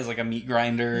 Yeah, she has like a meat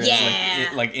grinder.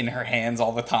 Yeah. Like in her hands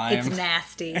all the time. It's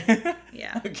nasty.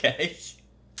 Yeah. Okay.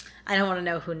 I don't want to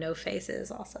know who No Face is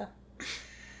also.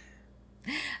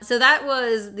 So that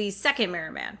was the second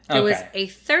Mirror Man. There was a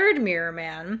third Mirror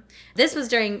Man. This was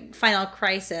during Final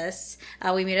Crisis.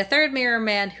 We made a third Mirror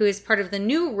Man who is part of the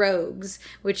New Rogues,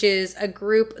 which is a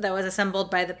group that was assembled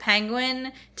by the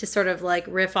Penguin to sort of like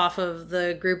riff off of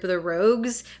the group of the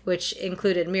Rogues, which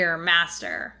included Mirror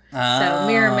Master. So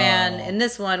Mirror Man in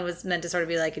this one was meant to sort of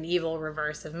be like an evil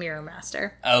reverse of Mirror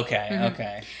Master.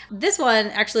 Okay. This one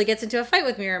actually gets into a fight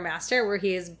with Mirror Master where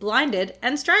he is blinded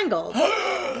and strangled.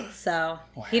 So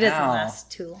he doesn't last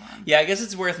too long. Yeah, I guess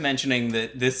it's worth mentioning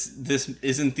that this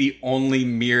isn't the only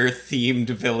mirror-themed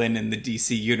villain in the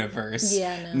DC universe.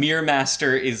 Yeah, no. Mirror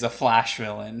Master is a Flash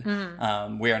villain.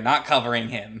 We are not covering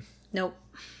him. Nope.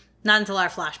 Not until our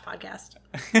Flash podcast.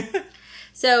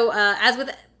 So, as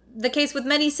with the case with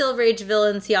many Silver Age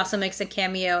villains, he also makes a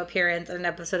cameo appearance in an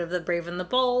episode of The Brave and the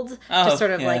Bold, just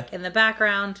sort of like in the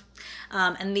background.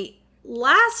 And the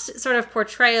last sort of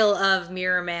portrayal of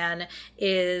Mirror Man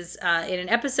is in an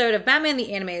episode of Batman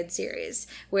the Animated Series,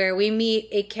 where we meet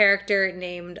a character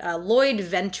named Lloyd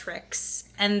Ventrix.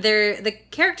 And the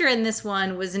character in this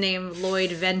one was named Lloyd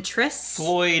Ventress.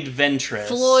 Floyd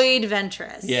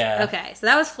Ventress. Yeah. Okay, so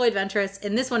that was Floyd Ventress.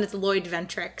 In this one, it's Lloyd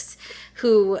Ventrix,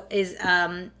 who is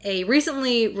a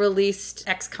recently released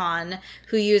ex-con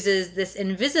who uses this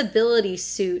invisibility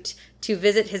suit to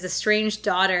visit his estranged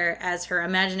daughter as her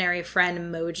imaginary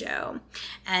friend Mojo.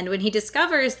 And when he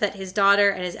discovers that his daughter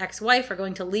and his ex-wife are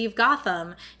going to leave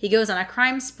Gotham, he goes on a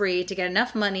crime spree to get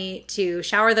enough money to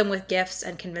shower them with gifts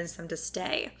and convince them to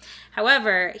stay.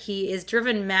 However, he is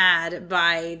driven mad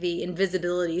by the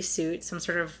invisibility suit, some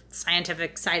sort of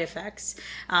scientific side effects,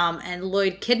 and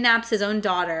Lloyd kidnaps his own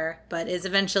daughter, but is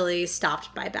eventually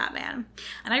stopped by Batman.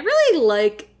 And I really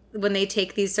like when they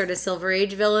take these sort of Silver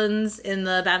Age villains in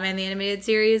the Batman the Animated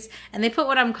Series, and they put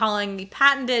what I'm calling the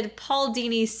patented Paul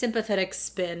Dini sympathetic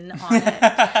spin on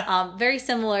it. Very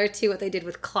similar to what they did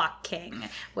with Clock King,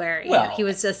 where he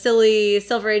was a silly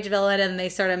Silver Age villain, and they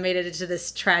sort of made it into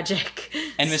this tragic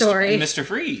story. And Mr.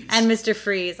 Freeze. And Mr.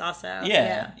 Freeze also.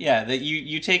 Yeah. That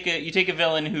you take a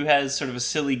villain who has sort of a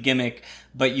silly gimmick,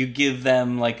 but you give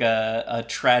them like a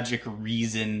tragic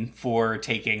reason for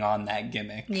taking on that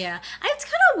gimmick. Yeah. It's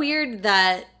kind of weird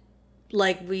that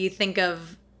like we think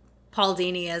of Paul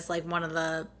Dini as like one of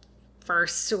the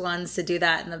first ones to do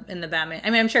that in the Batman. I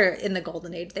mean, I'm sure in the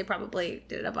Golden Age they probably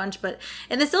did it a bunch, but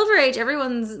in the Silver Age,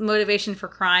 everyone's motivation for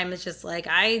crime is just like,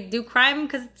 I do crime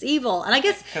because it's evil. And I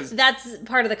guess that's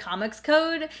part of the comics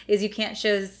code, is you can't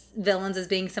show villains as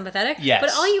being sympathetic. Yes.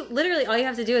 But all you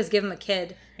have to do is give them a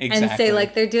kid. Exactly. And say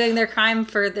like they're doing their crime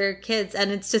for their kids,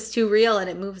 and it's just too real, and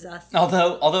it moves us.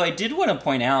 Although I did want to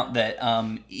point out that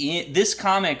this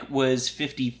comic was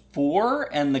 54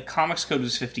 and the comics code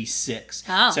was 56.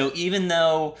 Oh. So even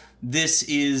though this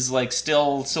is like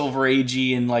still Silver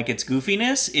Agey and like its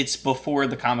goofiness, it's before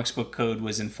the comics book code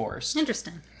was enforced.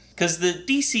 Interesting. Because the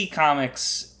DC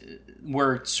comics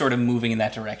were sort of moving in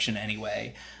that direction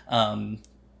anyway.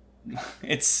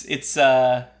 It's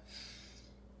a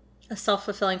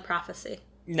self-fulfilling prophecy.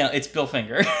 No, it's Bill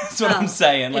Finger. That's what I'm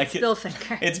saying. Like it's Bill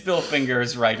Finger. It's Bill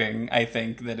Finger's writing, I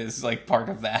think, that is like part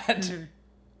of that. Mm-hmm.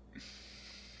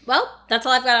 Well, that's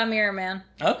all I've got on Mirror Man.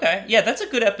 Okay. Yeah, that's a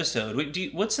good episode.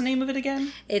 What's the name of it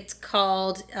again? It's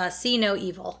called See No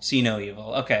Evil. See No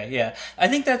Evil. Okay, yeah. I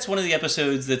think that's one of the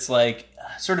episodes that's like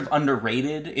sort of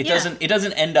underrated. It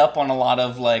doesn't end up on a lot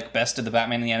of like best of the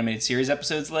Batman the Animated Series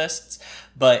episodes lists,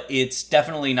 but it's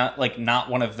definitely not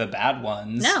one of the bad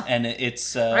ones. No. And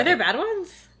it's Are there bad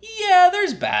ones? Yeah,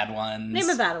 there's bad ones. Name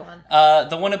a bad one.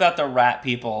 The one about the rat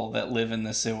people that live in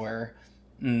the sewer.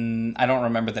 I don't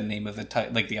remember the name of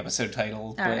the episode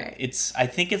title, but right. I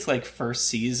think it's like first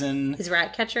season. Is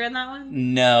Ratcatcher in that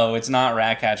one? No, it's not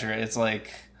Ratcatcher. It's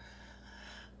like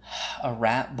a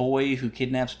rat boy who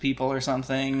kidnaps people or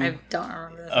something. I don't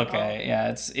remember this. Okay,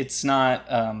 yeah, it's not.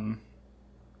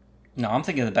 No, I'm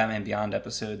thinking of the Batman Beyond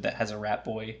episode that has a rat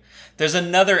boy. There's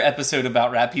another episode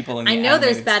about rat people in the I know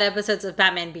there's bad episodes of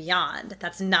Batman Beyond.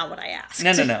 That's not what I asked.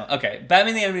 No. Okay.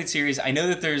 Batman the Animated Series, I know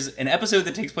that there's an episode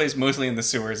that takes place mostly in the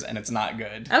sewers, and it's not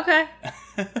good. Okay.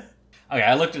 Okay,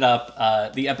 I looked it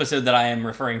up. The episode that I am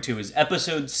referring to is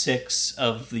episode 6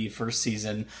 of the first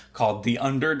season, called The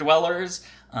Underdwellers.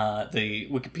 The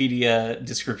Wikipedia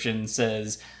description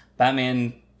says,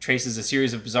 Batman traces a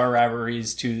series of bizarre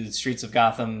rivalries to the streets of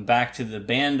Gotham, back to the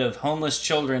band of homeless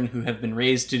children who have been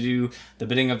raised to do the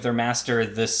bidding of their master,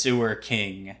 the Sewer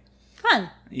King. Fun.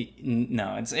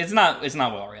 No, it's not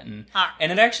well written.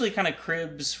 And it actually kind of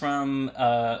cribs from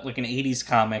like an 80s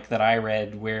comic that I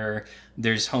read where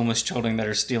there's homeless children that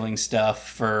are stealing stuff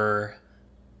for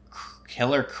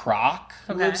Killer Croc,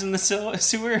 who lives in the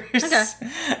sewers. Okay.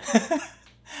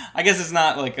 I guess it's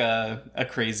not like a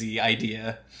crazy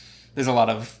idea. There's a lot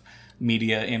of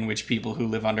media in which people who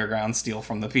live underground steal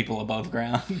from the people above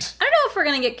ground. I don't know if we're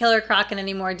going to get Killer Croc in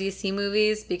any more DC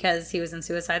movies, because he was in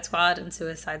Suicide Squad, and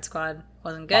Suicide Squad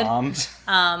wasn't good. Bombed.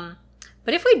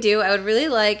 But if we do, I would really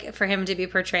like for him to be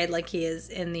portrayed like he is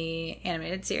in the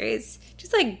animated series.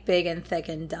 Just like big and thick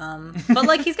and dumb. But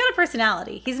like he's got a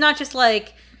personality. He's not just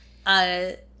like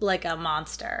a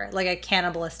monster, like a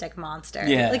cannibalistic monster.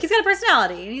 Yeah. Like he's got a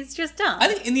personality and he's just dumb. I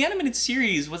think in the animated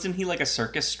series, wasn't he like a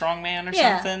circus strongman or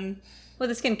something?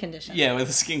 With a skin condition. Yeah, with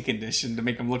a skin condition to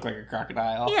make him look like a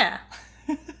crocodile. Yeah.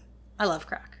 I love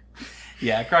Croc.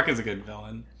 Yeah, Croc is a good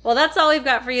villain. Well, that's all we've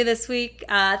got for you this week.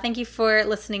 Thank you for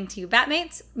listening to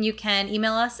Batmates. You can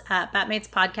email us at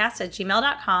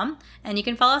batmatespodcast@gmail.com, and you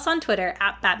can follow us on Twitter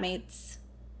at Batmates.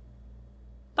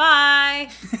 Bye!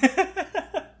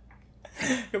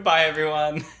 Goodbye,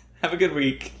 everyone. Have a good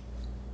week.